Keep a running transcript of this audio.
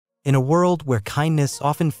In a world where kindness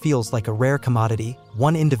often feels like a rare commodity,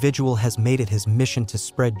 one individual has made it his mission to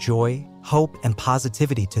spread joy, hope, and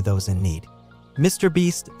positivity to those in need.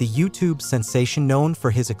 mrbeast, the YouTube sensation known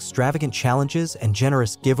for his extravagant challenges and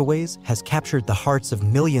generous giveaways, has captured the hearts of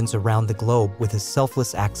millions around the globe with his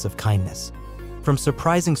selfless acts of kindness. From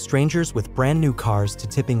surprising strangers with brand new cars to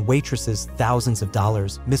tipping waitresses thousands of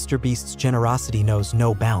dollars, mrbeast's generosity knows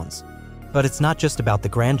no bounds. But it's not just about the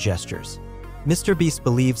grand gestures. mrbeast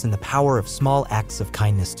believes in the power of small acts of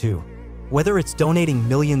kindness too. Whether it's donating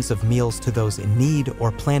millions of meals to those in need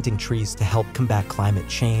or planting trees to help combat climate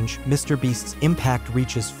change, mrbeast's impact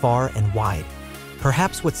reaches far and wide.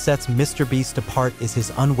 Perhaps what sets mrbeast apart is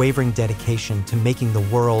his unwavering dedication to making the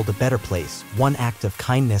world a better place, one act of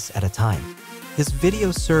kindness at a time. His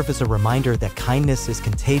videos serve as a reminder that kindness is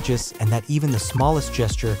contagious and that even the smallest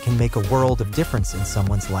gesture can make a world of difference in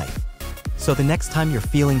someone's life. So the next time you're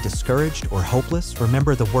feeling discouraged or hopeless,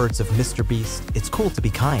 remember the words of mrbeast: it's cool to be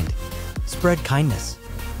kind. Spread kindness.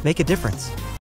 Make a difference.